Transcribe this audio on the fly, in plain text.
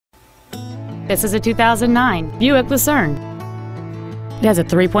This is a 2009 Buick Lucerne. It has a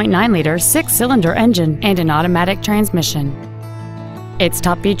 3.9-liter six-cylinder engine and an automatic transmission. Its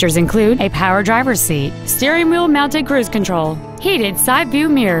top features include a power driver's seat, steering wheel mounted cruise control, heated side view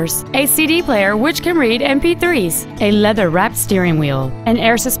mirrors, a CD player which can read MP3s, a leather-wrapped steering wheel, an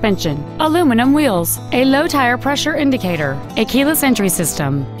air suspension, aluminum wheels, a low tire pressure indicator, a keyless entry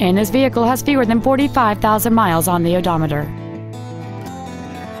system, and this vehicle has fewer than 45,000 miles on the odometer.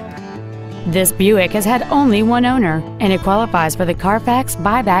 This Buick has had only one owner, and it qualifies for the Carfax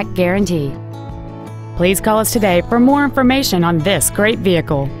buyback guarantee. Please call us today for more information on this great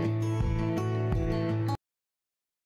vehicle.